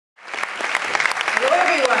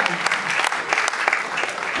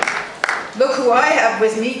Look who I have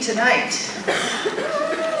with me tonight.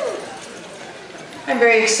 I'm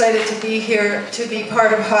very excited to be here, to be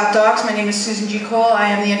part of HotDocs. My name is Susan G. Cole. I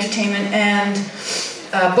am the entertainment and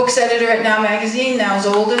books editor at Now Magazine, Now's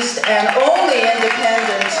oldest and only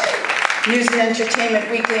independent news and entertainment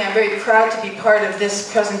weekly. I'm very proud to be part of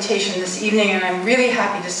this presentation this evening, and I'm really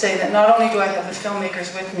happy to say that not only do I have the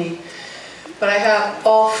filmmakers with me, but I have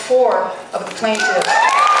all four of the plaintiffs.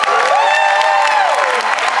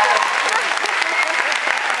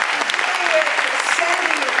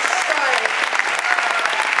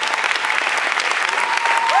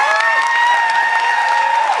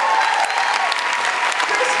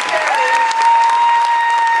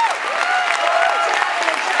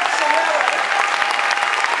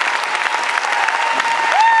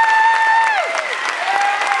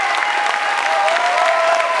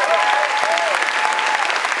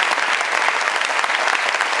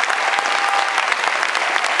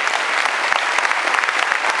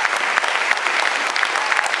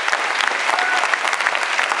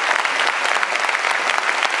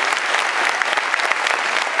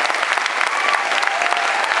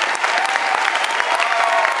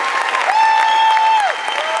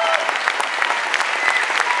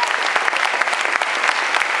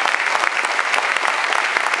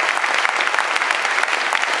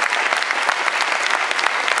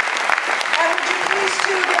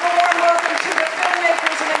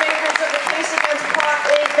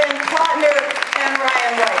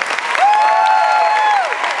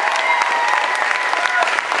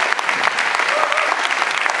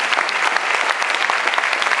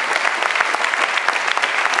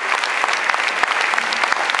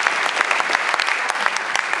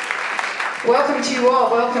 Welcome to you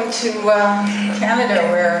all. Welcome to Canada,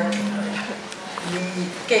 where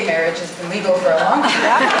gay marriage has been legal for a long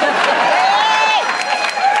time.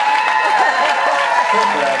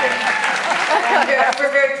 And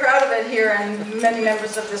we're very proud of it here, and many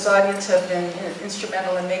members of this audience have been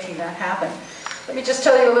instrumental in making that happen. Let me just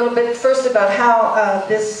tell you a little bit first about how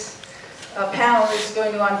this panel is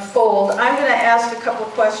going to unfold. I'm going to ask a couple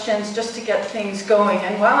of questions just to get things going,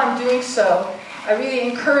 and while I'm doing so, I really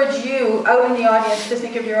encourage you out in the audience to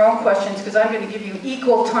think of your own questions, because I'm going to give you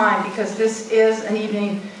equal time, because this is an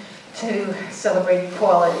evening to celebrate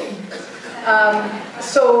equality.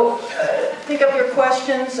 So think of your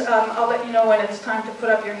questions. I'll let you know when it's time to put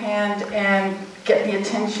up your hand and get the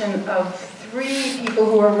attention of 3 people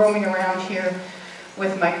who are roaming around here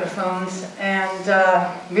with microphones, and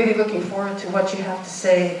really looking forward to what you have to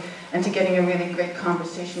say and to getting a really great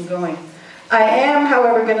conversation going. I am,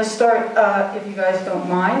 however, going to start, if you guys don't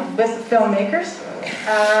mind, with the filmmakers.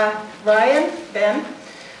 Ryan, Ben,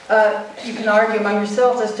 you can argue among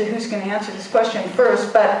yourselves as to who's going to answer this question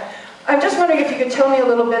first, but I'm just wondering if you could tell me a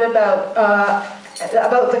little bit about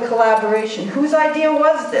the collaboration. Whose idea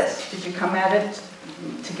was this? Did you come at it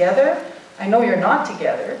together? I know you're not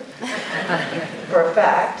together, for a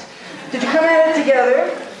fact. Did you come at it together?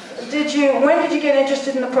 When did you get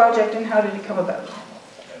interested in the project, and how did it come about?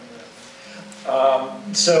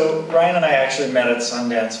 So Ryan and I actually met at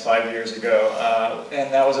Sundance 5 years ago,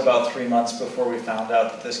 and that was about 3 months before we found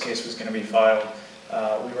out that this case was going to be filed.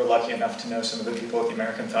 We were lucky enough to know some of the people at the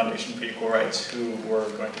American Foundation for Equal Rights who were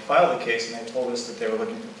going to file the case, and they told us that they were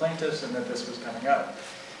looking for plaintiffs and that this was coming up.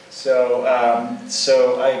 So,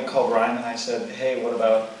 I called Ryan and I said, hey, what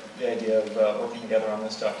about the idea of working together on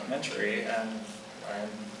this documentary? And Ryan,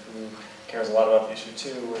 who cares a lot about the issue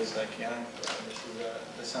too, was like, yeah,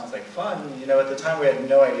 this sounds like fun. You know, at the time we had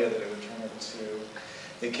no idea that it would turn into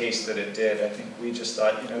the case that it did. I think we just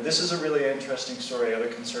thought, you know, this is a really interesting story. A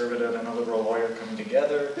conservative and a liberal lawyer coming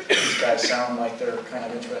together. These guys sound like they're kind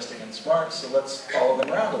of interesting and smart, so let's follow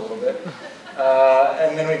them around a little bit.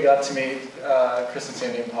 And then we got to meet Kristin,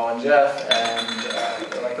 Sandy, and Paul, and Jeff,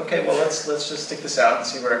 and we're like, okay, well, let's just stick this out and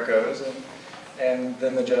see where it goes. And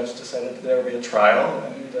then the judge decided that there would be a trial,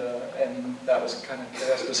 and that was kind of, the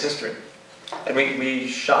rest was history. And we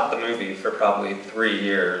shot the movie for probably 3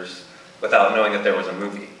 years without knowing that there was a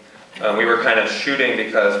movie. We were kind of shooting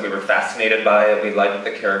because we were fascinated by it, we liked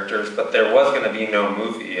the characters, but there was going to be no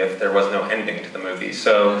movie if there was no ending to the movie.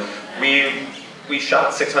 So we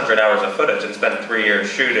shot 600 hours of footage and spent 3 years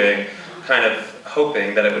shooting, kind of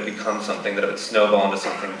hoping that it would become something, that it would snowball into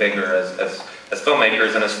something bigger as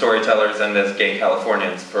filmmakers and as storytellers and as gay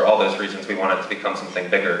Californians. For all those reasons, we wanted it to become something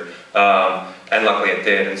bigger. And luckily it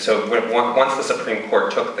did. And so once the Supreme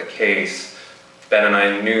Court took the case, Ben and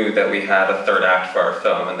I knew that we had a third act for our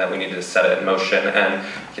film and that we needed to set it in motion. And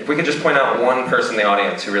if we could just point out one person in the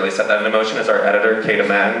audience who really set that into motion, is our editor, Kate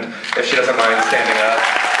Amend, if she doesn't mind standing up.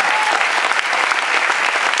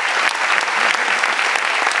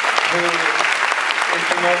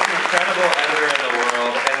 the most incredible editor in the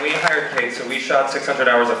world, and we hired Kate, so we shot 600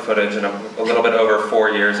 hours of footage in a little bit over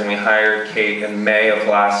 4 years, and we hired Kate in May of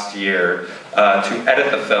last year to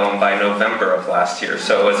edit the film by November of last year.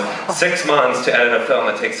 So it was 6 months to edit a film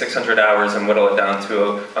that takes 600 hours and whittle it down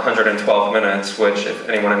to 112 minutes, which if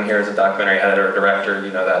anyone in here is a documentary editor or director,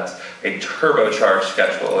 you know that's a turbocharged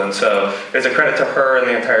schedule. And so it's a credit to her and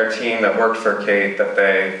the entire team that worked for Kate that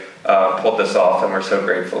they pulled this off, and we're so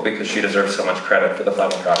grateful because she deserves so much credit for the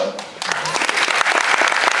final product.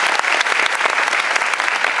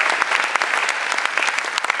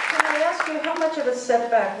 Can I ask you, how much of a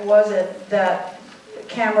setback was it that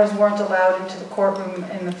cameras weren't allowed into the courtroom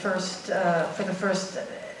in the first, for the first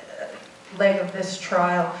leg of this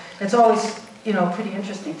trial? It's always, you know, pretty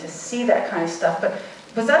interesting to see that kind of stuff, but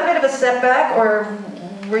was that a bit of a setback, or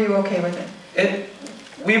were you okay with it?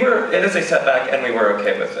 It is a setback, and we were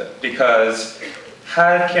okay with it, because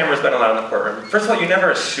had cameras been allowed in the courtroom, first of all, you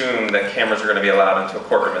never assume that cameras are going to be allowed into a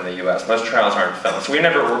courtroom in the US. Most trials aren't filmed, so we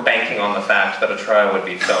never were banking on the fact that a trial would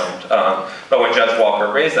be filmed. But when Judge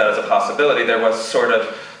Walker raised that as a possibility, there was sort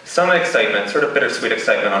of some excitement, sort of bittersweet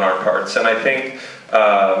excitement on our parts, and I think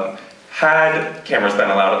had cameras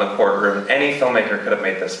been allowed in the courtroom, any filmmaker could have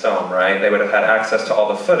made this film, right? They would have had access to all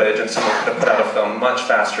the footage, and someone could have put out a film much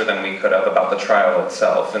faster than we could have about the trial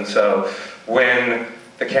itself. And so when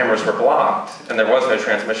the cameras were blocked and there was no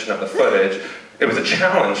transmission of the footage, it was a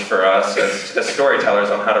challenge for us as storytellers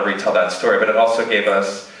on how to retell that story, but it also gave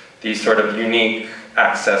us these sort of unique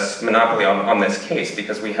access monopoly on this case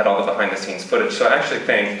because we had all the behind-the-scenes footage. So I actually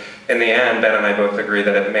think, in the end, Ben and I both agree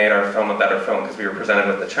that it made our film a better film because we were presented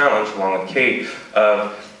with the challenge, along with Kate,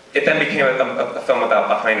 of it then became a film about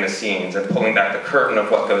behind the scenes and pulling back the curtain of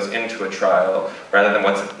what goes into a trial rather than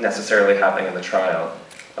what's necessarily happening in the trial.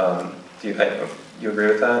 Do you agree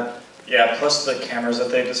with that? Yeah, plus the cameras that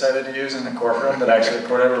they decided to use in the courtroom that actually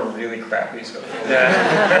recorded were really crappy. So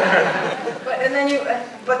yeah.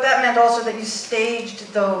 But that meant also that you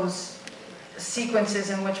staged those sequences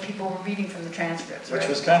in which people were reading from the transcripts, right? Which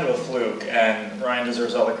was kind of a fluke, and Ryan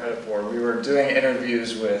deserves all the credit for it. We were doing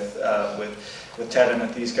interviews with Ted and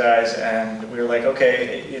with these guys, and we were like,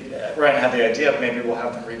 okay, Ryan had the idea of maybe we'll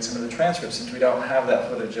have them read some of the transcripts since we don't have that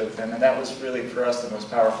footage of them, and that was really, for us, the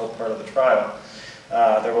most powerful part of the trial.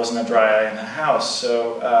 There wasn't a dry eye in the house,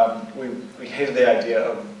 so we hated the idea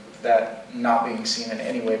of that not being seen in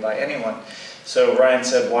any way by anyone. So Ryan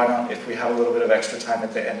said, why not, if we have a little bit of extra time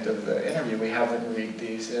at the end of the interview, we have them read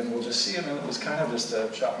these and we'll just see them. And it was kind of just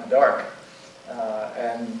a shot in the dark.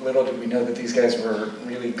 And little did we know that these guys were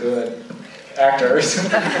really good actors.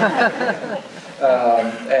 And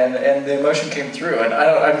the emotion came through. And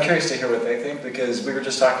I'm curious to hear what they think, because we were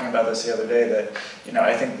just talking about this the other day, that, you know,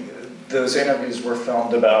 I think those interviews were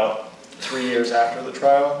filmed about 3 years after the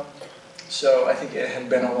trial. So I think it had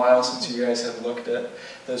been a while since you guys had looked at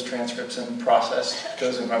those transcripts and processed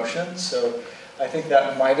those emotions. So I think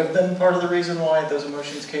that might have been part of the reason why those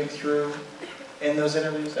emotions came through in those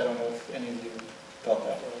interviews. I don't know if any of you felt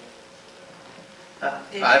that way.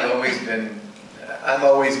 I'm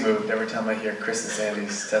always moved every time I hear Chris and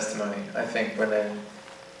Sandy's testimony. I think when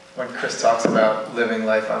Chris talks about living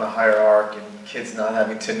life on a higher arc and kids not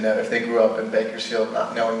having to know, if they grew up in Bakersfield,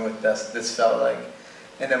 not knowing what this felt like.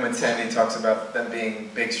 And then when Sandy talks about them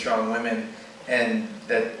being big, strong women, and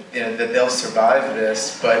that, you know, that they'll survive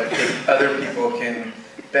this, but other people can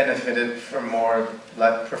benefit it from more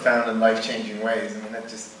profound and life-changing ways. I mean,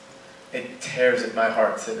 it tears at my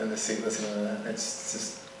heart sitting in the seat listening to that. It's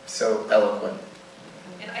just so eloquent.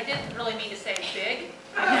 And I didn't really mean to say big.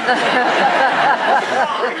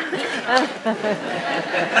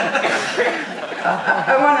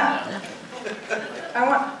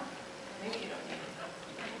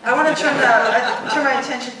 I want to turn my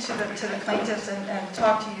attention to the plaintiffs and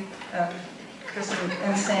talk to you, Kristin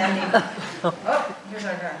and Sandy. Oh, here's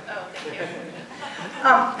our guy. Oh, thank you.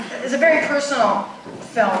 It's a very personal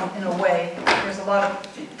film in a way. There's a lot of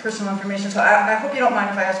personal information, so I hope you don't mind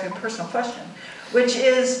if I ask you a personal question, which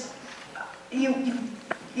is, you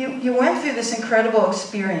went through this incredible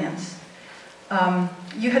experience.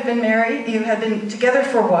 You had been married, you had been together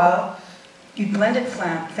for a while. You blended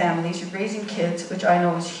families, you're raising kids, which I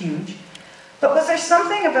know is huge. But was there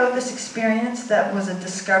something about this experience that was a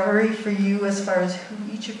discovery for you as far as who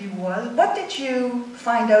each of you was? What did you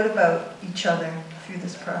find out about each other through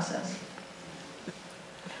this process?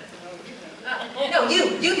 No,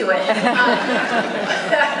 you do it.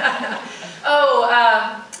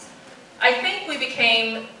 I think we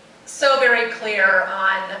became so very clear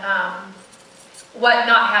on what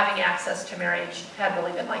not having access to marriage had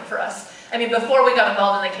really been like for us. I mean, before we got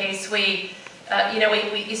involved in the case, we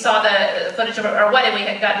you saw the footage of our wedding. We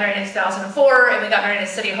had gotten married in 2004, and we got married at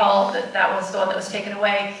City Hall. That was the one that was taken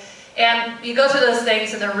away. And you go through those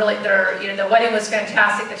things, and the wedding was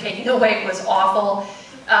fantastic. The taking away was awful.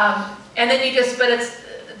 And then but it's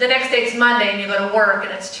the next day. It's Monday, and you go to work,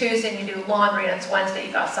 and it's Tuesday, and you do laundry, and it's Wednesday.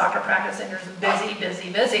 You got soccer practice, and you're busy, busy,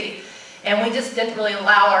 busy. And we just didn't really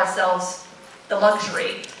allow ourselves the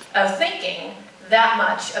luxury of thinking that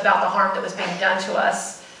much about the harm that was being done to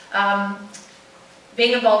us.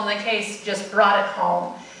 Being involved in the case just brought it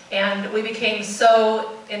home, and we became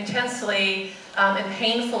so intensely and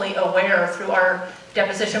painfully aware through our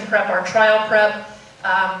deposition prep, our trial prep,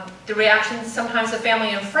 the reactions sometimes of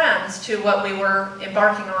family and friends to what we were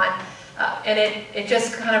embarking on, and it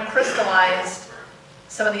just kind of crystallized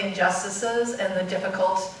some of the injustices and the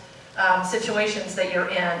difficult situations that you're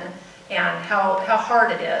in, and how hard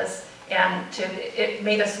it is, and it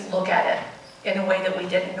made us look at it in a way that we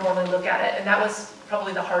didn't normally look at it, and that was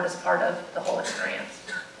probably the hardest part of the whole experience.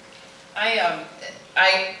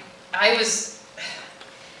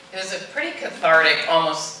 It was a pretty cathartic,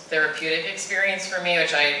 almost therapeutic experience for me,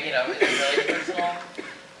 which is really personal.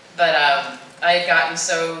 But I had gotten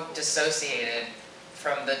so dissociated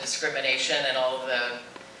from the discrimination and all of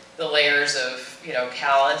the layers of,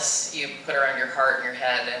 callous you put around your heart and your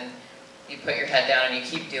head, and you put your head down and you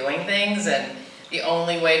keep doing things, and the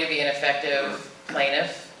only way to be an effective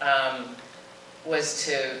plaintiff was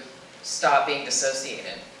to stop being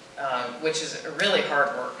dissociated, which is really hard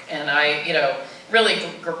work. And I, really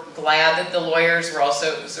glad that the lawyers were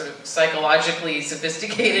also sort of psychologically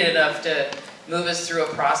sophisticated enough to move us through a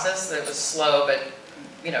process that was slow,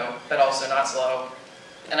 but also not slow.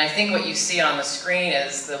 And I think what you see on the screen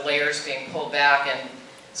is the layers being pulled back, and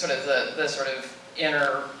sort of the sort of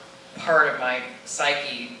inner part of my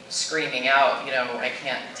psyche screaming out, I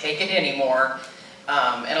can't take it anymore.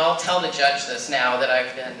 And I'll tell the judge this now that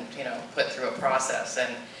I've been, put through a process.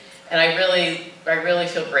 And I really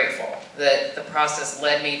feel grateful that the process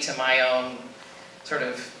led me to my own sort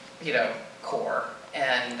of, core.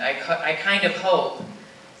 And I kind of hope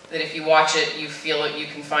that if you watch it, you feel it, you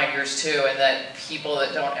can find yours too, and that people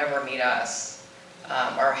that don't ever meet us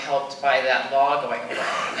are helped by that law going away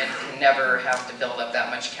and can never have to build up that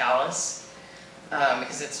much callous,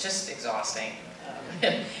 because it's just exhausting.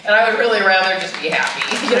 And I would really rather just be happy.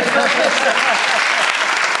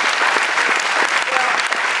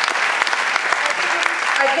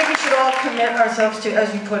 I think we should all commit ourselves to,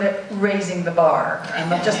 as you put it, raising the bar. I'm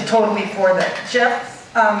just totally for that.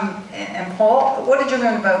 Jeff and Paul, what did you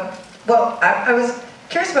learn about, well, I was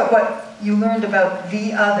curious about what you learned about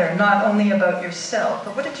the other, not only about yourself,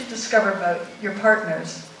 but what did you discover about your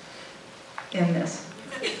partners in this?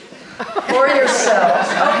 Or yourselves.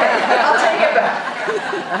 Okay, I'll take it back.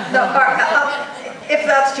 No, if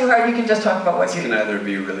that's too hard, you can just talk about what you... It can either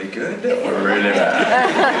be really good or really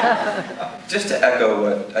bad. Just to echo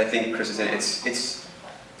what I think Chris is saying, it's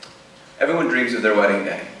everyone dreams of their wedding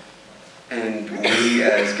day. And we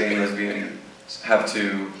as gay and lesbians have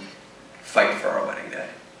to fight for our wedding day.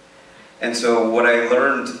 And so what I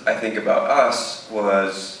learned, I think, about us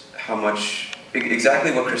was how much,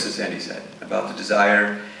 exactly what Chris and Sandy said, about the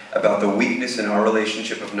desire, about the weakness in our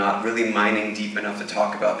relationship of not really mining deep enough to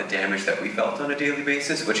talk about the damage that we felt on a daily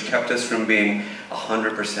basis, which kept us from being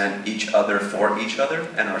 100% each other for each other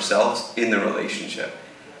and ourselves in the relationship.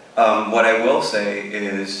 What I will say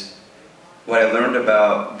is, what I learned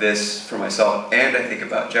about this for myself, and I think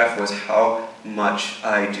about Jeff, was how much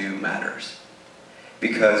I do matters.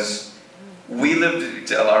 Because we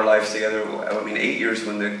lived our lives together, 8 years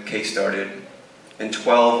when the case started, and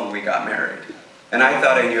 12 when we got married. And I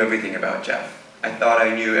thought I knew everything about Jeff. I thought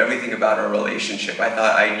I knew everything about our relationship. I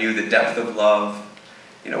thought I knew the depth of love,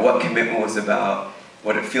 what commitment was about,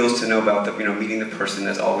 what it feels to know about meeting the person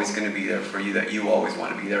that's always going to be there for you, that you always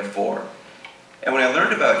want to be there for. And what I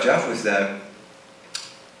learned about Jeff was that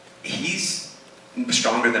he's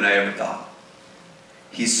stronger than I ever thought.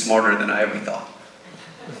 He's smarter than I ever thought.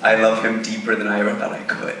 I love him deeper than I ever thought I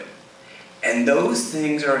could. And those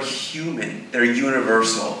things are human. They're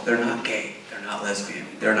universal. They're not gay. They're not lesbian.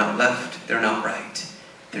 They're not left. They're not right.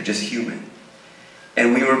 They're just human.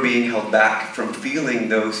 And we were being held back from feeling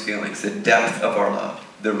those feelings, the depth of our love,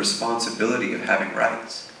 the responsibility of having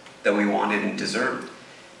rights that we wanted and deserved.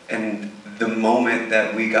 And the moment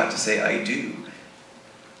that we got to say, I do,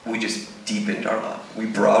 we just deepened our love. We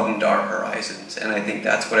broadened our horizons. And I think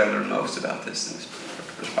that's what I learned most about this in this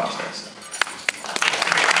process.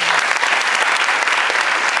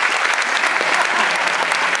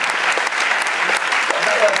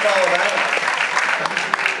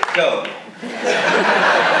 Go.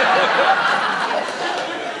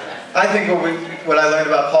 I think what I learned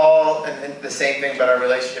about Paul, and the same thing about our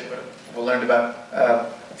relationship, what we learned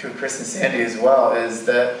about through Chris and Sandy as well, is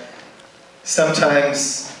that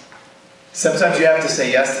sometimes you have to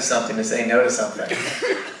say yes to something to say no to something.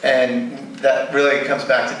 And that really comes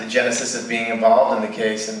back to the genesis of being involved in the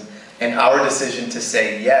case and our decision to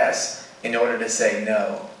say yes in order to say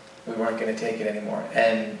no. We weren't going to take it anymore.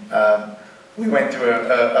 And we went through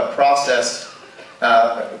a process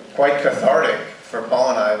quite cathartic for Paul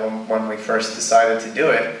and I when we first decided to do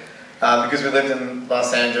it. Because we lived in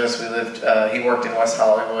Los Angeles, he worked in West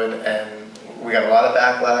Hollywood, and we got a lot of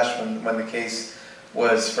backlash when the case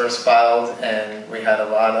was first filed, and we had a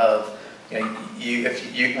lot of,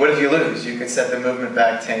 what if you lose? You could set the movement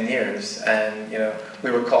back 10 years, and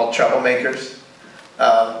we were called troublemakers.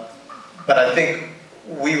 But I think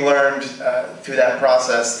we learned through that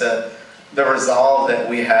process the resolve that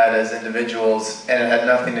we had as individuals, and it had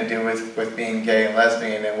nothing to do with being gay and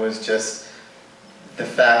lesbian. It was just the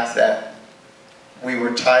fact that we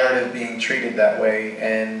were tired of being treated that way,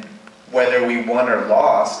 and whether we won or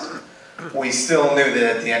lost, we still knew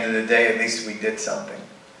that at the end of the day, at least we did something.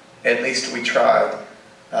 At least we tried.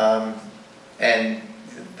 And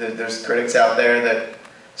there's critics out there that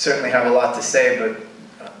certainly have a lot to say, but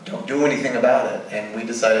don't do anything about it. And we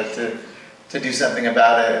decided to do something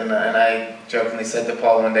about it. And I jokingly said to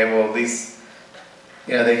Paul one day, well, at least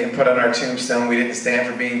they can put on our tombstone, we didn't stand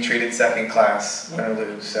for being treated second class, win or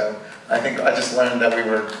lose. So I think I just learned that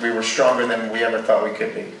we were stronger than we ever thought we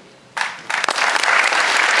could be.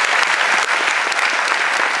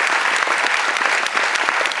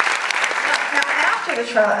 Now after the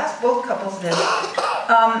trial, I asked both couples this,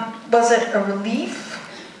 was it a relief?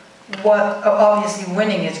 Obviously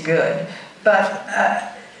winning is good, but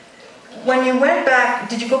when you went back,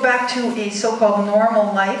 did you go back to a so-called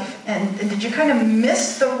normal life, and did you kind of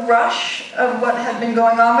miss the rush of what had been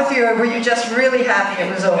going on with you, or were you just really happy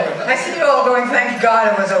it was over? I see you all going, thank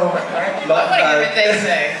God it was over, right? What did they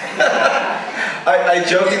say? I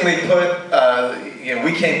jokingly put,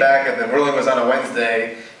 we came back and the ruling was on a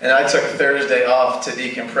Wednesday, and I took Thursday off to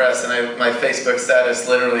decompress, and my Facebook status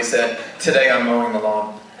literally said, today I'm mowing the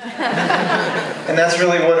lawn. And that's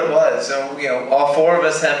really what it was. So, all four of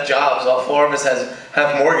us have jobs, all four of us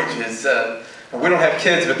have mortgages. We don't have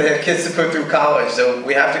kids, but they have kids to put through college, so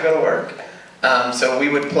we have to go to work. So we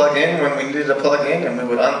would plug in when we needed to plug in, and we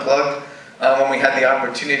would unplug when we had the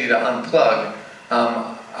opportunity to unplug.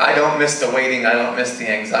 I don't miss the waiting, I don't miss the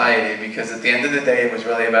anxiety, because at the end of the day, it was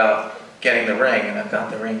really about getting the ring, and I've got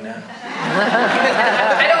the ring now.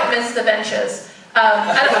 I don't miss the benches.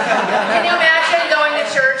 Can you imagine going to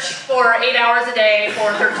church for 8 hours a day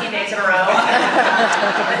for 13 days in a row?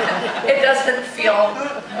 It doesn't feel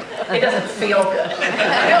good.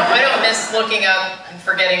 I don't miss looking up and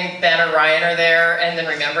forgetting Ben or Ryan are there, and then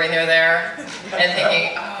remembering they're there, and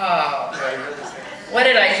thinking, oh, what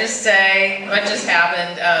did I just say? What just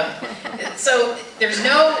happened? So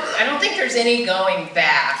I don't think there's any going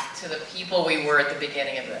back to the people we were at the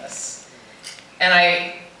beginning of this.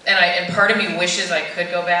 And part of me wishes I could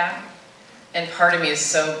go back, and part of me is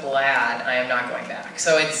so glad I am not going back.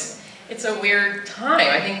 So it's a weird time.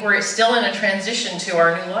 I think we're still in a transition to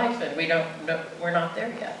our new life, and we're not there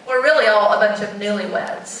yet. We're really all a bunch of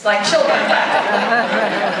newlyweds, like children.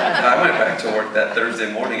 I went back to work that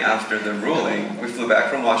Thursday morning after the ruling. We flew back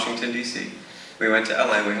from Washington, D.C. We went to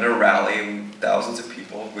LA, we had a rally, thousands of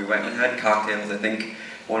people. We went and had cocktails. I think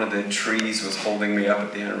one of the trees was holding me up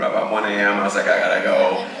at the end about 1 a.m. I was like, I gotta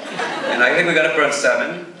go. And I think we got up around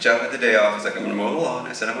 7. Jeff had the day off. He's like, I'm gonna mow the lawn.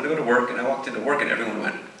 I said, I'm gonna go to work. And I walked into work and everyone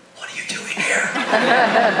went, what are you doing here?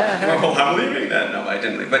 Well, I'm leaving then. No, I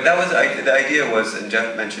didn't leave. But that was, the idea was, and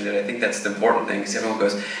Jeff mentioned it, I think that's the important thing, because everyone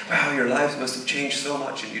goes, wow, your lives must have changed so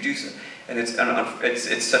much, and you do so. And it's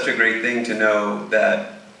such a great thing to know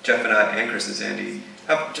that Jeff and I, and Chris and Sandy,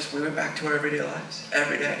 we went back to our everyday lives,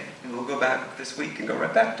 every day. And we'll go back this week and go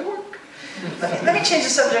right back to work. Let me change the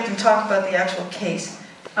subject and talk about the actual case.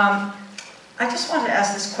 I just wanted to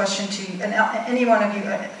ask this question to you, and any one of you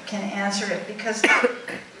can answer it, because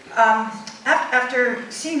after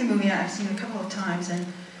seeing the movie, I've seen it a couple of times, and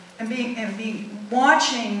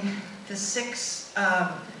watching the 6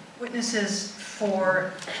 witnesses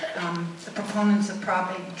for the proponents of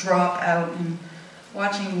Prop 8 drop out, and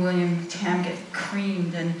watching William Tam get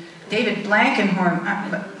creamed, and David Blankenhorn,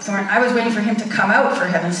 I was waiting for him to come out, for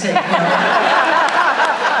heaven's sake. But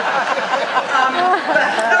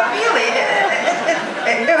really,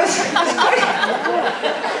 it was quite,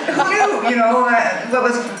 who knew,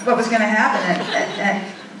 what was going to happen?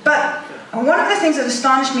 But one of the things that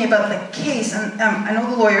astonished me about the case, and I know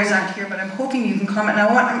the lawyers aren't here, but I'm hoping you can comment.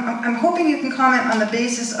 I'm hoping you can comment on the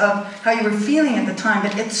basis of how you were feeling at the time,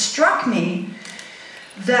 but it struck me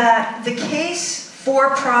that the case for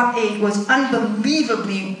Prop 8 was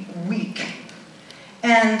unbelievably weak.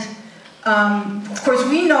 And of course,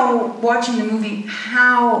 we know, watching the movie,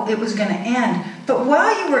 how it was going to end. But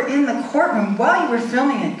while you were in the courtroom, while you were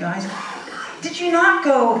filming it, guys, did you not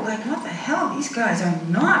go, like, what the hell? These guys are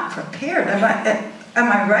not prepared. Am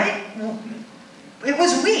I right? It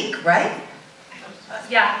was weak, right?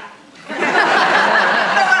 Yeah. No,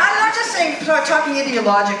 I'm not just saying, talking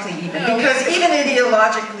ideologically even, because even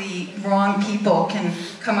ideologically wrong people can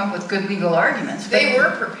come up with good legal arguments. They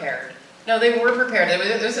were prepared. No, they were prepared.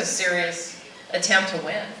 There was a serious attempt to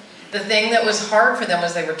win. The thing that was hard for them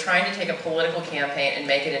was they were trying to take a political campaign and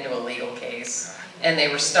make it into a legal case. And they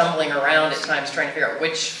were stumbling around at times trying to figure out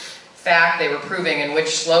which fact they were proving and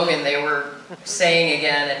which slogan they were saying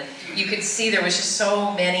again. And you could see there was just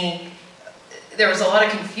so many, there was a lot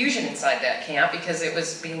of confusion inside that camp because it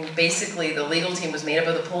was being, basically the legal team was made up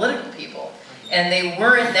of the political people. And they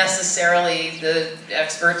weren't necessarily the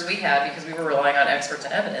experts we had because we were relying on experts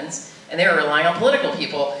and evidence, and they were relying on political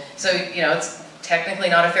people. So, you know, it's technically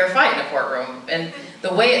not a fair fight in a courtroom. And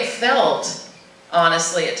the way it felt,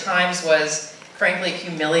 honestly, at times was, frankly,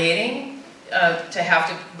 humiliating to have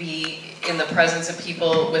to be in the presence of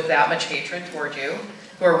people with that much hatred toward you,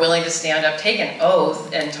 who are willing to stand up, take an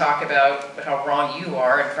oath, and talk about how wrong you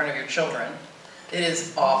are in front of your children. It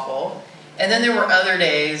is awful. And then there were other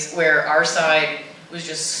days where our side was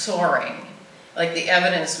just soaring. Like the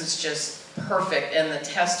evidence was just perfect, and the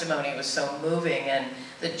testimony was so moving, and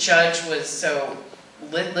the judge was so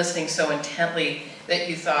listening so intently that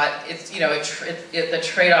you thought it's, you know, the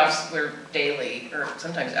trade-offs were daily or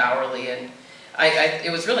sometimes hourly, and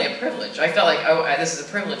it was really a privilege. I felt like, oh, this is a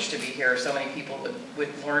privilege to be here. So many people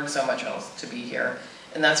would learn so much else to be here,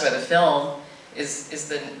 and that's why the film is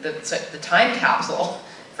the time capsule,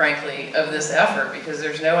 frankly, of this effort, because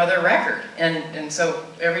there's no other record. And so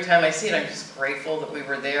every time I see it, I'm just grateful that we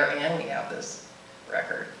were there and we have this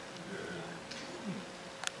record.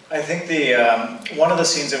 I think one of the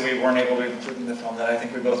scenes that we weren't able to include in the film that I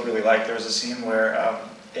think we both really liked, there was a scene where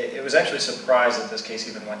it was actually a surprise that this case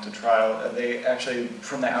even went to trial. They actually,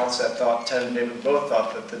 from the outset, Ted and David both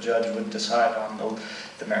thought that the judge would decide on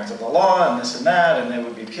the merits of the law and this and that, and it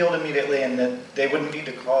would be appealed immediately, and that they wouldn't need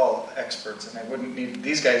to call experts, and they wouldn't need,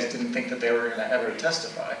 these guys didn't think that they were going to ever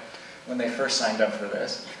testify when they first signed up for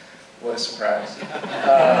this. What a surprise.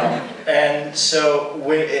 And so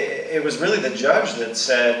it was really the judge that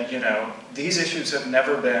said, you know, these issues have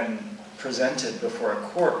never been presented before a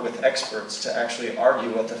court with experts to actually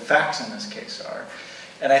argue what the facts in this case are.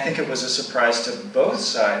 And I think it was a surprise to both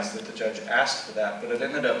sides that the judge asked for that, but it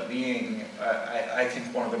ended up being, I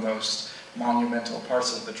think, one of the most monumental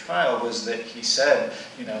parts of the trial was that he said,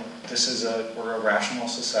 you know, we're a rational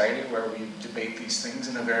society where we debate these things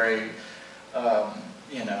in a very,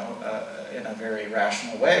 in a very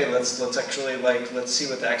rational way. Let's actually, let's see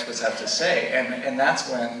what the experts have to say. And that's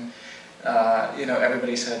when,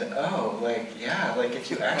 everybody said, oh, yeah,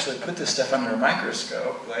 if you actually put this stuff under a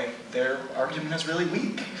microscope, their argument is really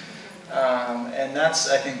weak. And that's,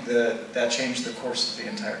 I think, that changed the course of the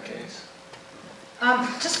entire case.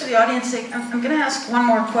 Just for the audience's sake, I'm going to ask one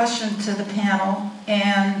more question to the panel,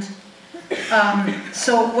 and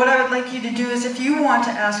so what I would like you to do is, if you want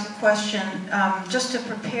to ask a question, just to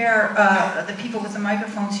prepare the people with the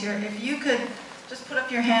microphones here, if you could just put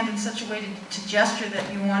up your hand in such a way to gesture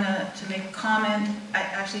that you want to make a comment. I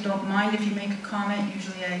actually don't mind if you make a comment.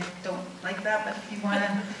 Usually I don't like that, but if you want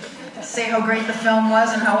to say how great the film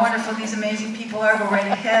was and how wonderful these amazing people are, go right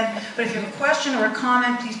ahead. But if you have a question or a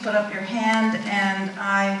comment, please put up your hand, and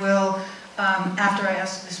I will, after I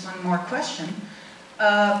ask this one more question,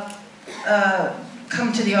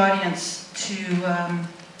 come to the audience to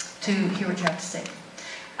hear what you have to say.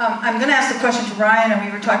 I'm going to ask the question to Ryan, and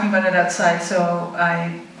we were talking about it outside, so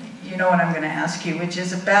you know what I'm going to ask you, which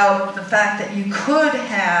is about the fact that you could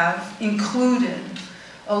have included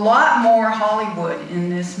a lot more Hollywood in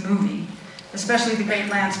this movie, especially the great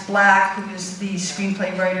Lance Black, who is the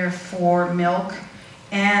screenplay writer for Milk,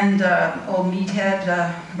 and old meathead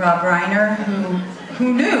Rob Reiner,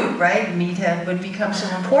 who knew, right, Meathead would become so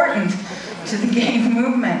important to the gay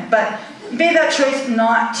movement. But you made that choice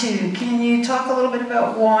not to. Can you talk a little bit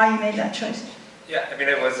about why you made that choice? Yeah, I mean,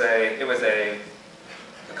 it was a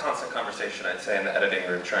constant conversation, I'd say, in the editing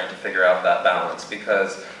room, trying to figure out that balance,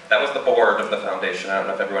 because that was the board of the foundation. I don't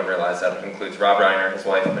know if everyone realized that. It includes Rob Reiner, his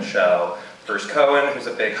wife Michelle, Bruce Cohen, who's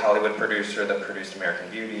a big Hollywood producer that produced American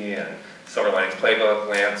Beauty, and Silver Linings Playbook,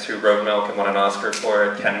 Lance, who wrote Milk and won an Oscar for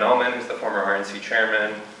it, Ken Melman, who's the former RNC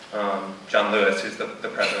chairman, John Lewis, who's the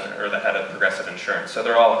president or the head of Progressive Insurance. So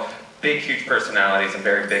they're all big, huge personalities and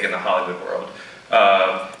very big in the Hollywood world.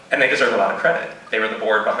 And they deserve a lot of credit. They were the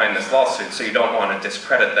board behind this lawsuit, so you don't want to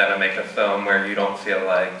discredit them and make a film where you don't feel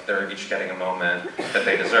like they're each getting a moment that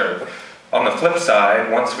they deserve. On the flip side,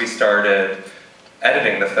 once we started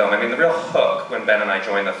editing the film, I mean, the real hook when Ben and I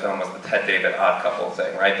joined the film was the Ted David Odd Couple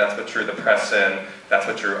thing, right? That's what drew the press in, that's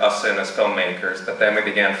what drew us in as filmmakers, but then we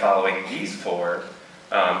began following these four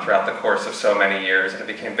throughout the course of so many years, and it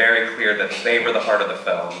became very clear that they were the heart of the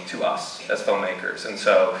film to us as filmmakers. And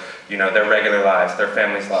so, you know, their regular lives, their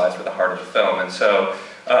families' lives were the heart of the film. And so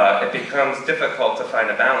it becomes difficult to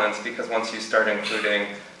find a balance, because once you start including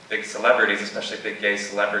big celebrities, especially big gay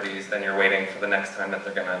celebrities, then you're waiting for the next time that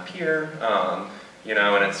they're going to appear, you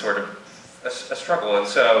know, and it's sort of a struggle. And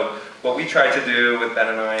so what we tried to do with Ben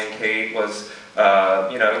and I and Kate was,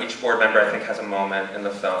 you know, each board member I think has a moment in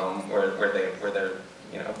the film where they're,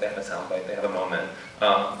 you know, if they have a soundbite, they have a moment.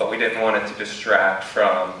 But we didn't want it to distract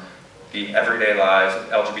from the everyday lives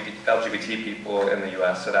of LGBT people in the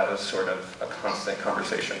US, so that was sort of a constant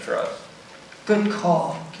conversation for us. Good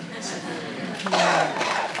call.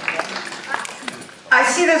 I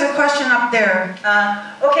see there's a question up there.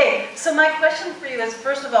 Okay, so my question for you is,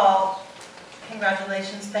 first of all,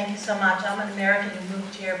 congratulations, thank you so much. I'm an American who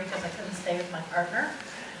moved here because I couldn't stay with my partner.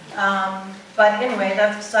 But anyway,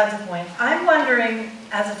 that's besides the point. I'm wondering,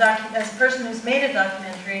 as a person who's made a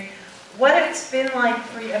documentary, what it's been like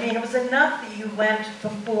for you. I mean, it was enough that you went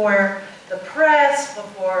before the press,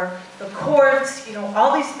 before the courts, you know,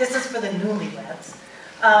 all these, this is for the newlyweds.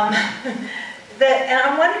 And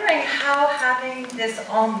I'm wondering how having this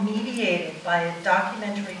all mediated by a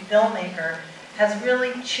documentary filmmaker has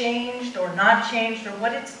really changed or not changed, or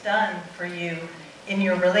what it's done for you in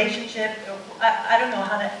your relationship. I don't know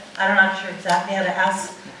how to, I'm not sure exactly how to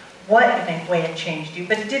ask what way it changed you,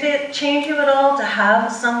 but did it change you at all to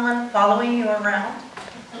have someone following you around?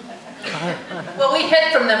 Well, we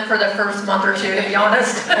hid from them for the first month or two, to be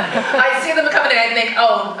honest. I see them coming in and think,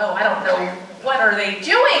 oh, I don't know, what are they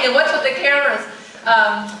doing and what's with the cameras?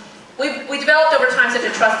 We developed over time such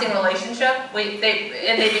a trusting relationship.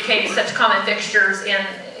 They became such common fixtures in,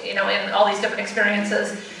 you know, in all these different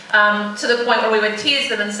experiences. To the point where we would tease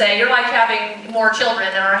them and say, you're like having more children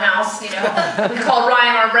in our house, you know. We call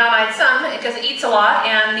Ryan our brown-eyed son because he eats a lot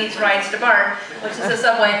and needs rides to BART, which is the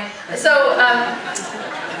subway. So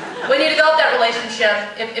when you develop that relationship,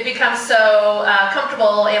 it becomes so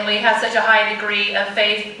comfortable, and we have such a high degree of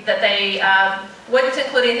faith that they wouldn't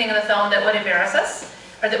include anything in the film that would embarrass us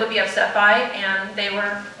or that would be upset by, and they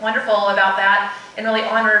were wonderful about that and really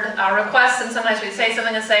honored our requests. And sometimes we'd say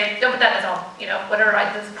something and say, don't put that in the film, you know, whatever,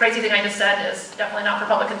 this crazy thing I just said is definitely not for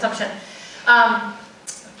public consumption. I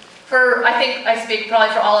think I speak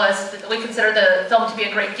probably for all of us, that we consider the film to be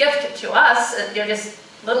a great gift to us. You know, just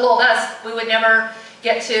little old us, we would never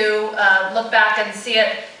get to look back and see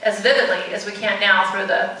it as vividly as we can now through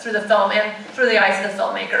the film and through the eyes of the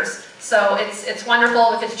filmmakers. So it's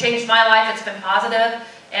wonderful. If it's changed my life, it's been positive,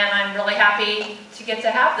 and I'm really happy to get to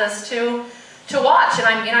have this to watch. And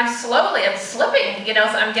I'm slipping, you know,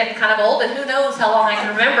 so I'm getting kind of old, and who knows how long I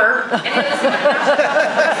can remember any of this. So,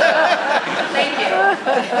 thank you.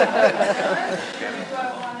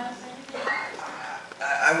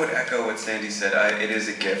 I would echo what Sandy said. It is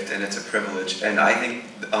a gift and it's a privilege, and I think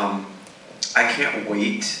I can't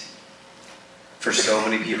wait for so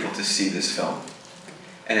many people to see this film.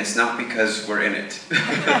 And it's not because we're in it,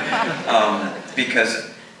 because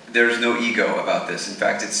there's no ego about this. In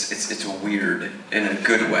fact, it's weird in a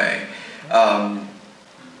good way,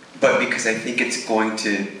 but because I think it's going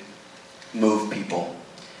to move people.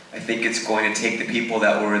 I think it's going to take the people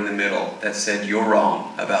that were in the middle that said you're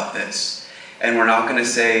wrong about this. And we're not going to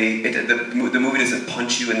say, the movie doesn't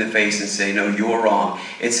punch you in the face and say, no, you're wrong.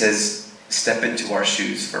 It says, step into our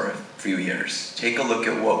shoes for a few years. Take a look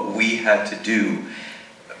at what we had to do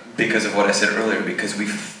because of what I said earlier, because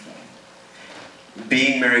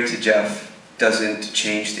being married to Jeff doesn't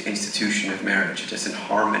change the institution of marriage. It doesn't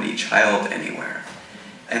harm any child anywhere.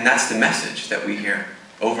 And that's the message that we hear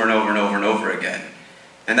over and over and over and over again.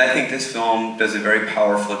 And I think this film does a very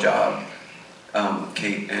powerful job.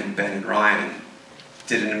 Kate and Ben and Ryan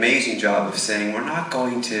did an amazing job of saying, we're not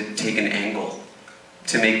going to take an angle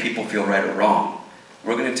to make people feel right or wrong.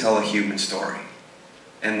 We're going to tell a human story.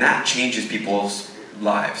 And that changes people's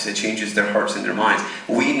lives. It changes their hearts and their minds.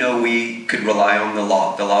 We know we could rely on the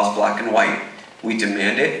law. The law's black and white. We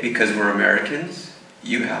demand it because we're Americans.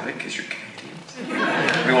 You have it because you're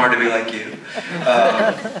Canadians. We wanted to be like you.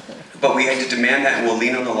 But we had to demand that, and we'll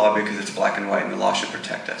lean on the law because it's black and white, and the law should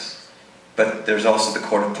protect us. But there's also the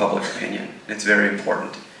court of public opinion. It's very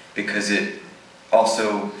important because it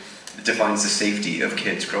also defines the safety of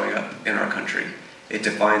kids growing up in our country. It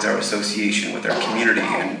defines our association with our community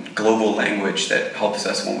and global language that helps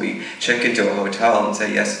us when we check into a hotel and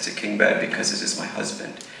say, yes, it's a king bed because this is my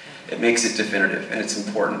husband. It makes it definitive, and it's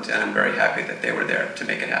important, and I'm very happy that they were there to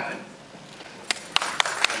make it happen.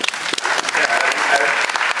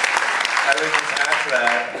 I would just add to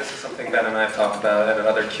that, this is something Ben and I have talked about and in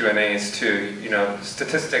other Q&As too. You know,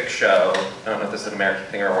 statistics show, I don't know if this is an American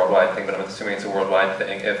thing or a worldwide thing, but I'm assuming it's a worldwide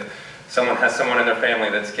thing. If someone has someone in their family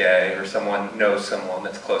that's gay, or someone knows someone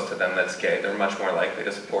that's close to them that's gay, they're much more likely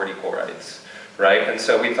to support equal rights, right? And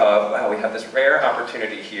so we thought, wow, we have this rare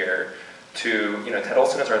opportunity here to, you know, Ted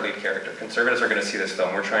Olson is our lead character. Conservatives are going to see this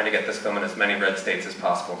film. We're trying to get this film in as many red states as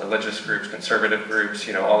possible. Religious groups, conservative groups,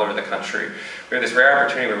 you know, all over the country. We have this rare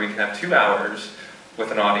opportunity where we can have 2 hours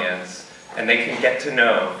with an audience, and they can get to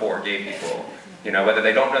know 4 gay people. You know, whether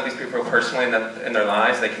they don't know these people personally in their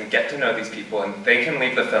lives, they can get to know these people, and they can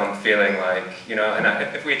leave the film feeling like, you know, and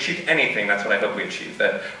if we achieve anything, that's what I hope we achieve,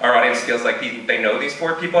 that our audience feels like they know these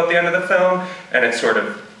 4 people at the end of the film, and it sort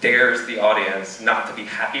of dares the audience not to be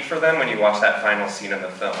happy for them when you watch that final scene of the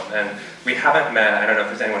film. And we haven't met, I don't know if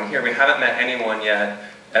there's anyone here, we haven't met anyone yet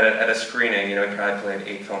at a screening. You know, we probably played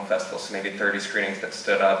 8 film festivals, so maybe 30 screenings that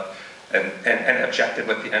stood up and objected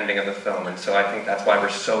with the ending of the film. And so I think that's why we're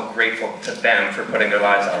so grateful to them for putting their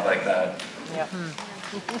lives out like that. Yeah.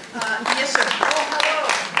 Yes, sir. Oh,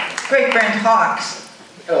 hello. Great, Brent Hawks.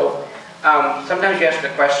 Hello. Sometimes you ask a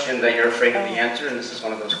question that you're afraid of the answer, and this is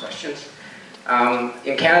one of those questions.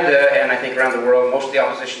 In Canada, and I think around the world, most of the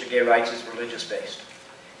opposition to gay rights is religious-based.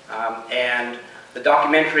 And the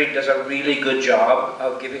documentary does a really good job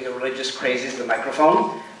of giving the religious crazies the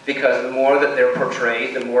microphone, because the more that they're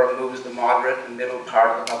portrayed, the more it moves the moderate and middle part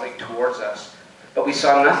of the public towards us. But we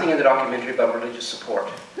saw nothing in the documentary about religious support.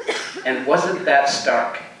 And wasn't that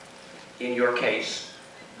stark in your case,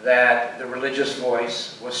 that the religious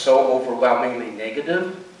voice was so overwhelmingly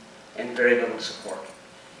negative and very little support?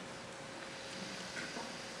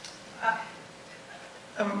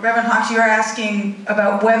 Reverend Hawks, you're asking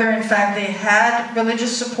about whether in fact they had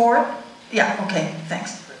religious support? Yeah, okay,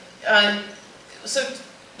 thanks. So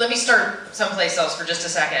let me start someplace else for just a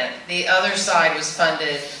second. The other side was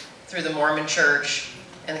funded through the Mormon Church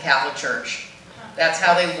and the Catholic Church. That's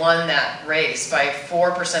how they won that race, by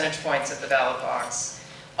 4 percentage points at the ballot box.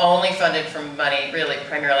 Only funded from money, really,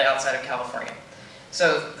 primarily outside of California.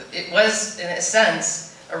 So it was, in a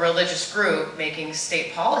sense, a religious group making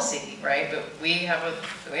state policy, right? But we have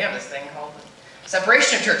this thing called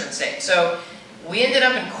separation of church and state. So we ended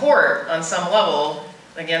up in court on some level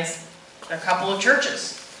against a couple of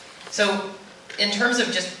churches. So in terms of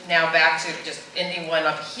just now back to just ending one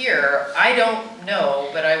up here, I don't know,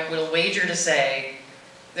 but I will wager to say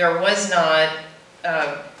there was not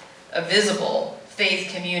a visible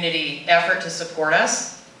faith community effort to support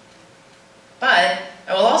us. But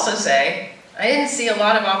I will also say I didn't see a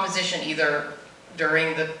lot of opposition either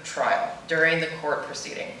during the trial, during the court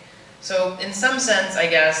proceeding. So in some sense, I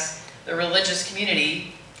guess, the religious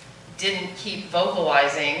community didn't keep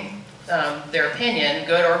vocalizing their opinion,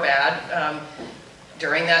 good or bad,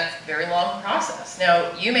 during that very long process.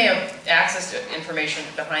 Now, you may have access to information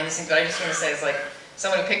behind the scenes, but I just want to say it's like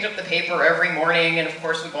someone who picked up the paper every morning, and of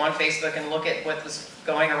course would go on Facebook and look at what was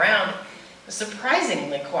going around. It was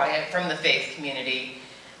surprisingly quiet from the faith community.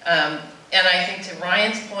 And I think to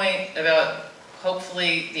Ryan's point about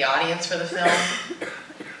hopefully the audience for the film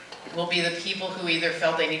will be the people who either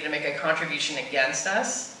felt they needed to make a contribution against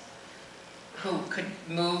us, who could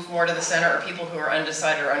move more to the center, or people who are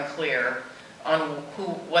undecided or unclear on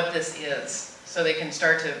what this is, so they can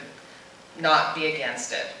start to not be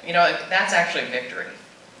against it. You know, that's actually a victory.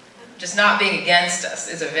 Just not being against us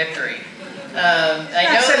is a victory. I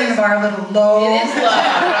know setting the bar a little low. It is low,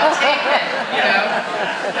 but I'll take it.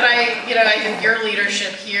 You know, but I think your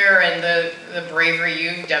leadership here and the bravery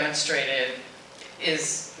you've demonstrated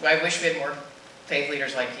is. I wish we had more faith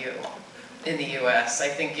leaders like you in the U.S. I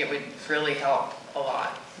think it would really help a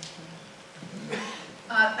lot.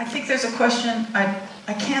 I think there's a question.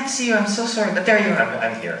 I can't see you. I'm so sorry, but there you are.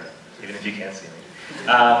 I'm here, even if you can't see me.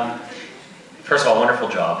 First of all, wonderful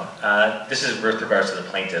job. This is with regards to the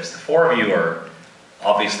plaintiffs. The 4 of you are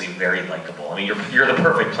obviously very likable. I mean, you're the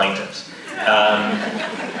perfect plaintiffs.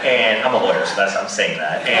 And I'm a lawyer, so I'm saying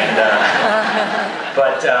that. And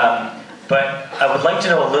but I would like to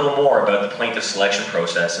know a little more about the plaintiff selection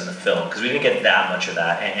process in the film, because we didn't get that much of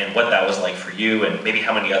that, and what that was like for you, and maybe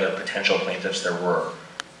how many other potential plaintiffs there were.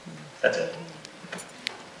 That's it.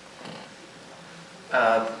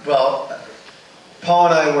 Well, Paul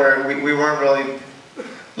and I we weren't really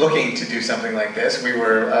looking to do something like this. We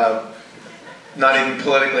were not even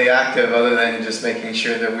politically active, other than just making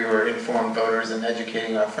sure that we were informed voters and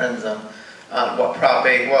educating our friends on what Prop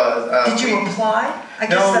 8 was. Did you apply? I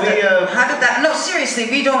guess No, how did that? No, seriously,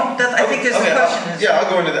 we don't. I think there's a question. I'll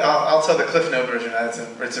go into I'll tell the Cliff Note version.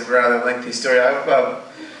 It's a rather lengthy story.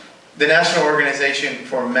 The National Organization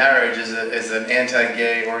for Marriage is an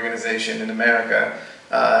anti-gay organization in America.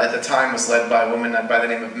 At the time, was led by a woman by the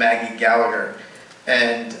name of Maggie Gallagher,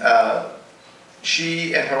 and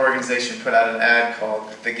she and her organization put out an ad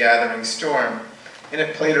called "The Gathering Storm," and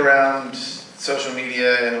it played around social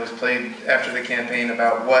media, and it was played after the campaign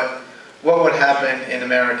about what would happen in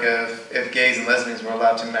America if gays and lesbians were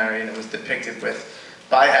allowed to marry, and it was depicted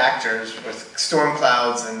by actors with storm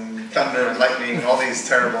clouds and thunder and lightning and all these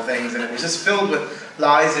terrible things, and it was just filled with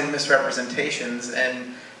lies and misrepresentations.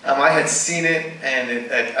 And I had seen it,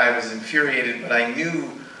 and I was infuriated, but I knew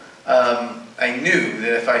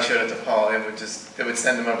that if I showed it to Paul, it would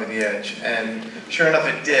send him over the edge. And sure enough,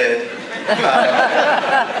 it did.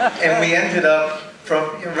 And we ended up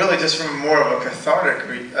really just from more of a cathartic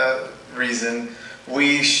reason.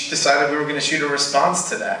 We decided we were going to shoot a response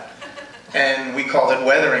to that. And we called it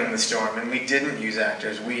Weathering the Storm, and we didn't use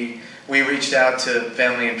actors. We reached out to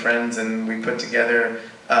family and friends, and we put together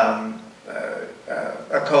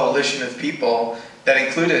a coalition of people that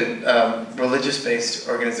included religious-based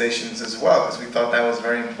organizations as well, because we thought that was a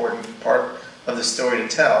very important part of the story to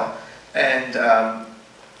tell. And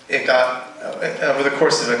it got, over the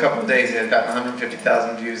course of a couple of days, it had gotten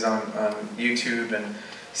 150,000 views on YouTube, and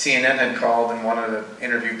CNN had called and wanted to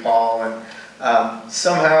interview Paul, and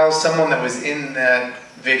somehow someone that was in that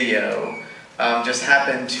video just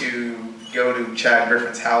happened to go to Chad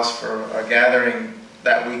Griffin's house for a gathering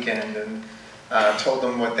that weekend, and told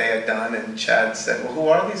them what they had done, and Chad said, well, who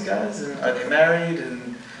are these guys, and are they married?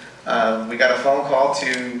 And we got a phone call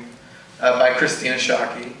by Kristin,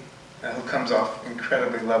 who comes off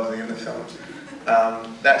incredibly lovely in the film.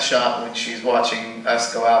 That shot when she's watching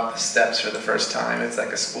us go out the steps for the first time, it's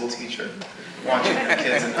like a school teacher watching the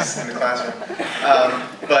kids in the classroom.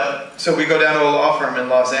 So we go down to a law firm in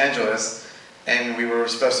Los Angeles, and we were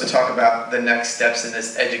supposed to talk about the next steps in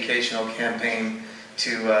this educational campaign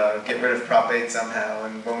to get rid of Prop 8 somehow.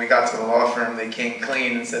 And when we got to the law firm, they came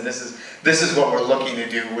clean and said, this is what we're looking to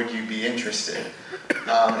do, would you be interested?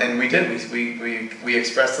 And we did. We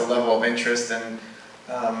expressed a level of interest, and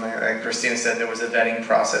like Christina said, there was a vetting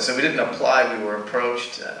process. So we didn't apply, we were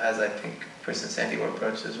approached, as I think Chris and Sandy were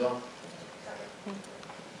approached as well.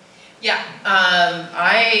 Yeah,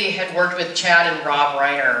 I had worked with Chad and Rob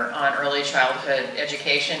Reiner on early childhood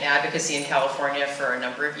education advocacy in California for a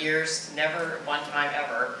number of years. Never one time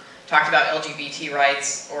ever talked about LGBT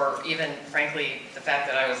rights, or even, frankly, the fact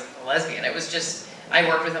that I was a lesbian. It was just, I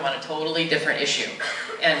worked with them on a totally different issue.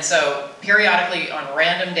 And so periodically on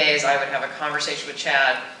random days, I would have a conversation with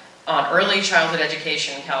Chad on early childhood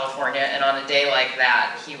education in California, and on a day like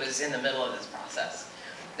that, he was in the middle of this process.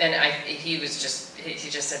 And he just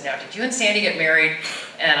said, now, did you and Sandy get married?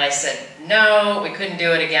 And I said, no, we couldn't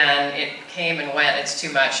do it again. It came and went, it's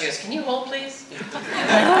too much. She goes, can you hold, please? The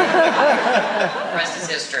rest is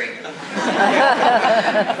history.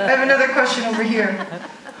 I have another question over here.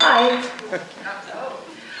 Hi.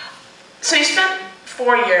 So you spent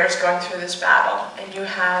 4 years going through this battle, and you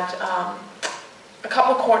had a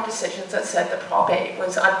couple court decisions that said that Prop 8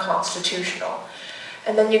 was unconstitutional.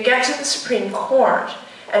 And then you get to the Supreme Court,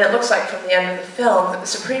 and it looks like from the end of the film that the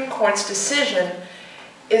Supreme Court's decision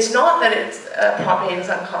is not that Prop 8 is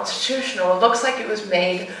unconstitutional. It looks like it was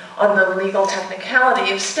made on the legal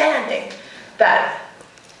technicality of standing, that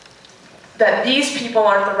these people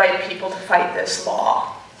aren't the right people to fight this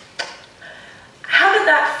law. How did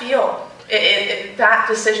that feel, that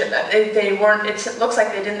decision, that they weren't, it looks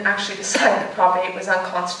like they didn't actually decide that Prop 8 was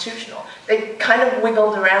unconstitutional. They kind of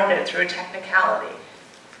wiggled around it through a technicality.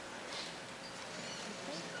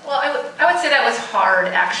 Well, I would say that was hard,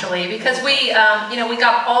 actually, because we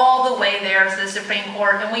got all the way there to the Supreme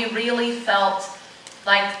Court, and we really felt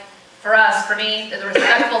like, for me, the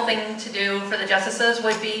respectful thing to do for the justices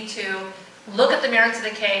would be to look at the merits of the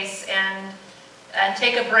case and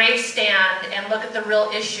take a brave stand and look at the real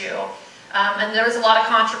issue. And there was a lot of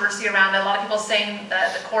controversy around it. A lot of people saying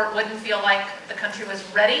that the court wouldn't feel like the country was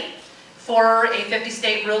ready for a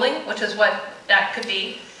 50-state ruling, which is what that could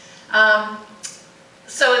be.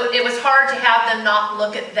 So it was hard to have them not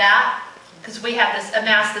look at that, because we have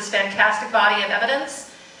amassed this fantastic body of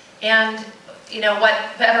evidence. And what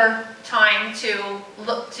better time to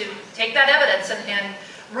take that evidence and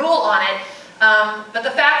rule on it. But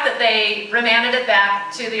the fact that they remanded it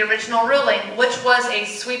back to the original ruling, which was a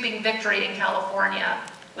sweeping victory in California,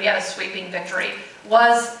 we had a sweeping victory,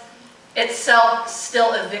 was itself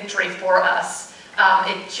still a victory for us.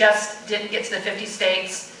 It just didn't get to the 50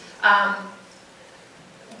 states.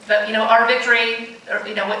 But our victory, or,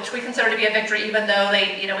 which we consider to be a victory, even though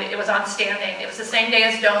it was on standing. It was the same day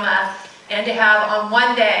as DOMA, and to have on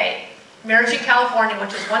one day marriage in California,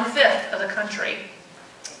 which is 1/5 of the country,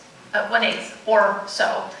 1/8 or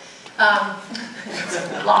so.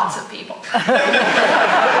 Lots of people. But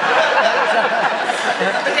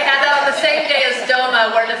they had that on the same day as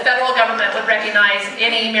DOMA, where the federal government would recognize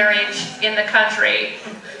any marriage in the country.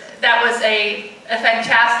 That was a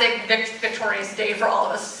fantastic, victorious day for all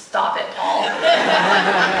of us. Stop it, Paul.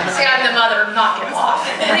 See, I'm the mother, knock it off.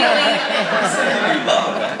 Really?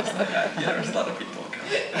 There's a lot of people.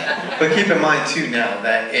 But keep in mind too now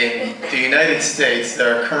that in the United States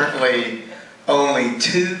there are currently only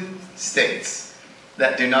 2 states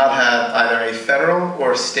that do not have either a federal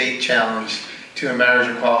or state challenge to a marriage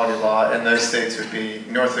equality law, and those states would be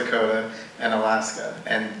North Dakota and Alaska,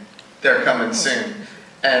 and they're coming soon.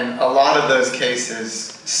 And a lot of those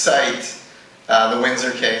cases cite the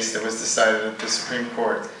Windsor case that was decided at the Supreme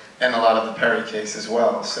Court, and a lot of the Perry case as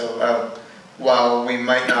well. So while we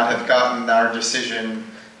might not have gotten our decision,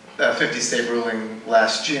 50-state ruling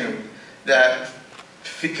last June, that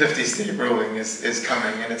 50-state ruling is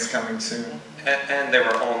coming, and it's coming soon. And there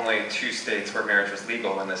were only 2 states where marriage was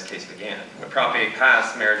legal when this case began. When Prop 8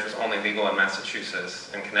 passed, marriage was only legal in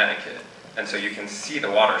Massachusetts and Connecticut. And so you can see the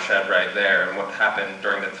watershed right there and what happened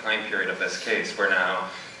during the time period of this case, where now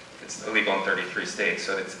it's illegal in 33 states.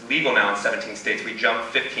 So it's legal now in 17 states. We jumped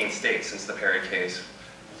 15 states since the Perry case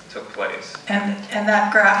took place. And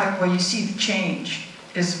that graphic where you see the change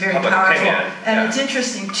is very Public powerful. opinion, And yeah. it's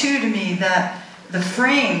interesting too to me that the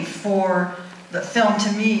frame for the film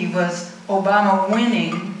to me was Obama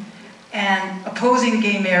winning and opposing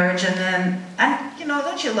gay marriage, and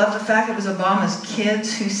don't you love the fact it was Obama's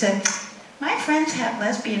kids who said, my friends have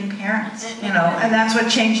lesbian parents, and that's what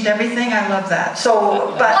changed everything. I love that.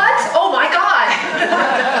 So, but What? Oh my God!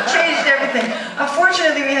 changed everything.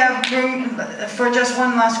 Unfortunately, we have room for just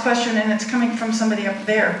one last question, and it's coming from somebody up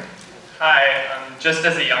there. Hi, just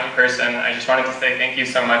as a young person, I just wanted to say thank you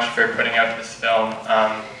so much for putting out this film,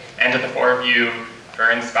 and to the 4 of you for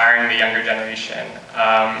inspiring the younger generation.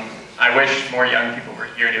 I wish more young people were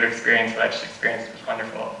here to experience what I just experienced. It was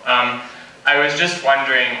wonderful. I was just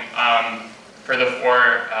wondering, for the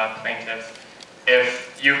 4 plaintiffs,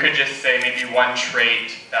 if you could just say maybe one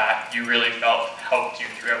trait that you really felt helped you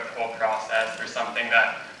throughout the whole process, or something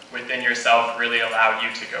that within yourself really allowed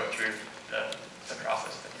you to go through the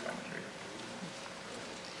process that you went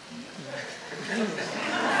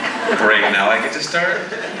through. Great, now I get to start?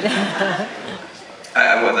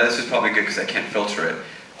 Well, this is probably good because I can't filter it.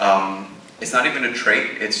 It's not even a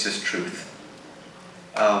trait, it's just truth.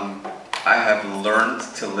 I have learned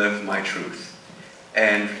to live my truth.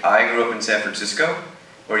 And I grew up in San Francisco,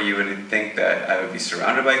 where you would think that I would be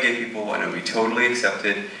surrounded by gay people and I would be totally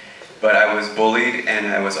accepted, but I was bullied and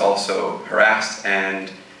I was also harassed, and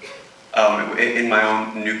in my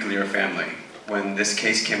own nuclear family. When this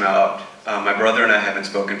case came out, my brother and I haven't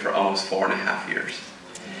spoken for almost 4.5 years.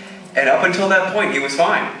 And up until that point, he was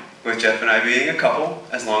fine with Jeff and I being a couple,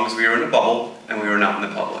 as long as we were in a bubble and we were not in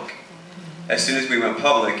the public. As soon as we went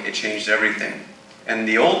public, it changed everything. And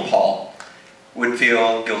the old Paul would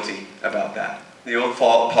feel guilty about that. The old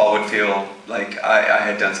Paul would feel like I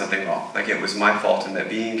had done something wrong, like it was my fault and that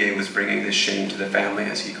being gay was bringing this shame to the family,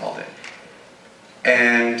 as he called it.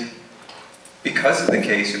 And because of the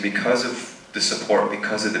case and because of the support,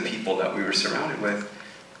 because of the people that we were surrounded with,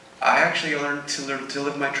 I actually learned to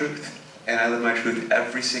live my truth. And I live my truth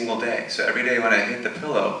every single day. So every day when I hit the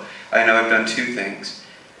pillow, I know I've done 2 things.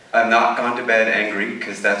 I've not gone to bed angry,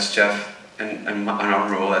 because that's Jeff and our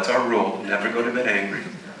rule. That's our rule, never go to bed angry.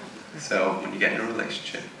 So when you get in a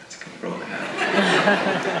relationship, that's a good rule to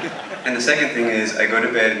have. And the second thing is, I go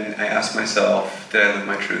to bed and I ask myself, did I live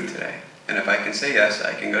my truth today? And if I can say yes,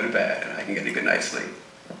 I can go to bed and I can get a good night's sleep.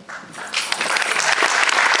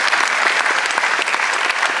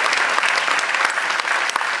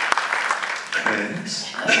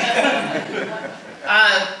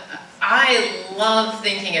 I love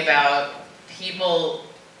thinking about people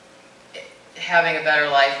having a better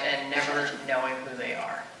life and never knowing who they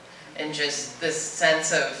are. And just this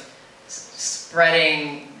sense of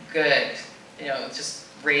spreading good, just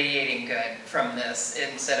radiating good from this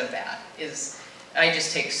instead of bad I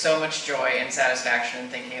just take so much joy and satisfaction in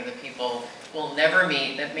thinking of the people we'll never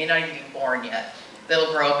meet, that may not even be born yet,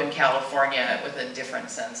 that'll grow up in California with a different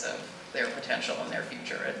sense of their potential and their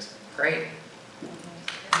future. It's great.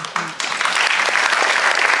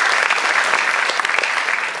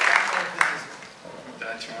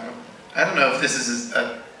 I don't know if this is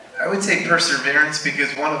I would say perseverance,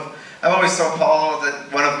 because I've always told Paul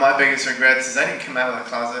that one of my biggest regrets is I didn't come out of the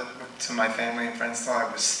closet to my family and friends until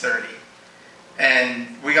I was 30.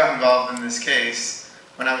 And we got involved in this case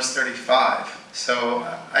when I was 35. So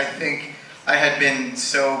I think I had been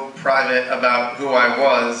so private about who I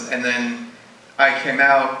was, and then I came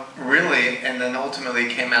out really, and then ultimately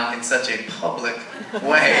came out in such a public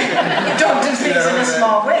way. You don't do things in a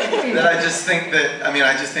small way, do you? That I just think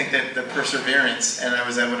that the perseverance, and I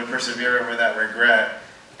was able to persevere over that regret,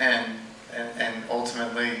 and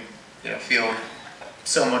ultimately, feel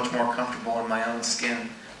so much more comfortable in my own skin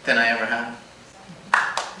than I ever have.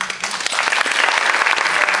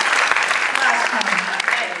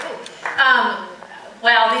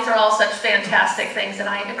 Well, these are all such fantastic things, and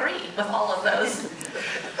I agree with all of those.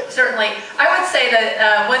 Certainly. I would say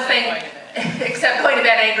that one thing, except going to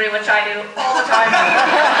bed angry, which I do all the time.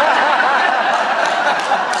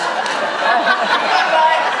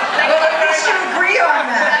 Well, at least you agree on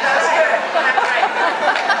that. That's good. That's right.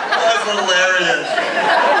 That's hilarious.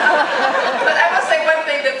 But I will say one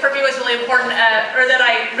thing that for me was really important, or that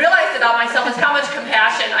I realized about myself, is how much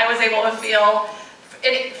compassion I was able to feel.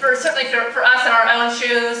 Certainly for us in our own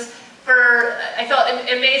shoes, I felt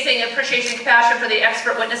amazing appreciation and compassion for the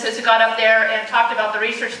expert witnesses who got up there and talked about the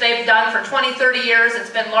research they've done for 20, 30 years. It's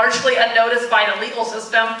been largely unnoticed by the legal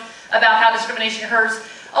system about how discrimination hurts.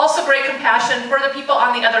 Also great compassion for the people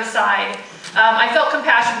on the other side. I felt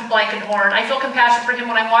compassion for Blankenhorn. I feel compassion for him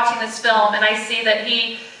when I'm watching this film and I see that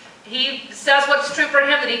he says what's true for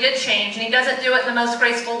him, that he did change, and he doesn't do it in the most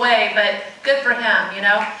graceful way, but good for him,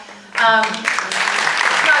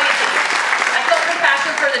 Not easy. I felt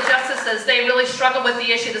compassion for the justices. They really struggled with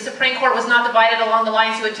the issue. The Supreme Court was not divided along the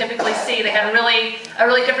lines you would typically see. They had a really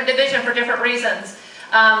different division for different reasons.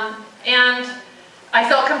 And I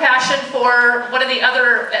felt compassion for one of the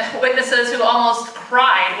other witnesses who almost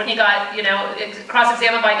cried when he got,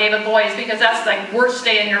 cross-examined by David Boies, because that's the worst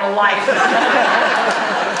day in your life.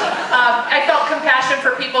 I felt compassion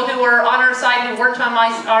for people who were on our side, who weren't on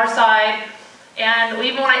our side. And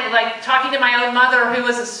even when I, talking to my own mother, who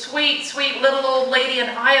was a sweet, sweet little old lady in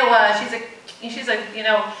Iowa, she's a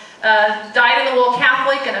dyed-in-the-wool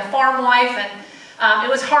Catholic and a farm wife, and it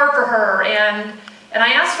was hard for her. And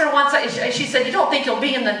I asked her once, she said, "You don't think you'll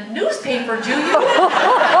be in the newspaper, do you?"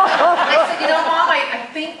 I said, "Mom, I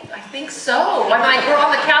think so. I mean, we're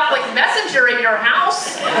on the Catholic Messenger at your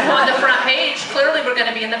house on the front page. Clearly, we're going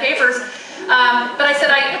to be in the papers." But I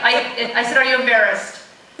said, "Are you embarrassed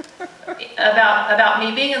about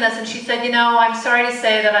me being in this?" And she said, "I'm sorry to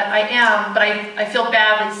say that I am, but I feel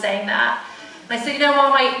badly saying that." And I said,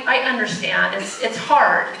 "Mom, I understand. It's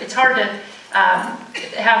hard. It's hard to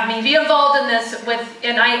have me be involved in this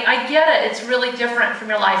and I get it. It's really different from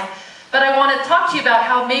your life. But I want to talk to you about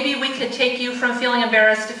how maybe we could take you from feeling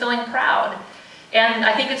embarrassed to feeling proud. And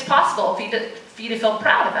I think it's possible for you to feel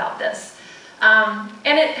proud about this."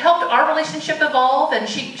 And it helped our relationship evolve, and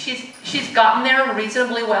she's gotten there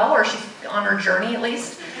reasonably well, or she's on her journey at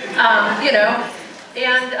least,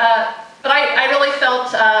 But I really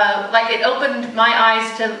felt like it opened my eyes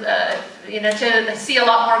to see a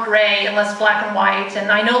lot more gray and less black and white.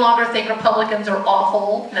 And I no longer think Republicans are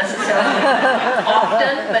awful necessarily,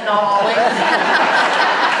 often, but not always.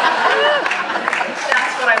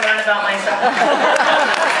 That's what I learned about myself.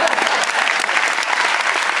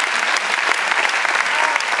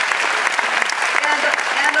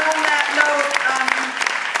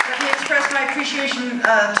 My appreciation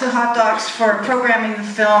to HotDocs for programming the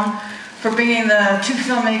film, for bringing the two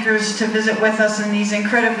filmmakers to visit with us, and these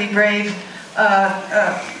incredibly brave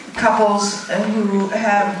couples who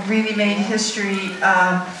have really made history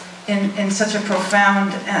in such a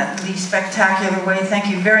profoundly spectacular way. Thank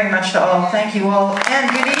you very much to all. Thank you all, and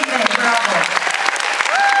good evening.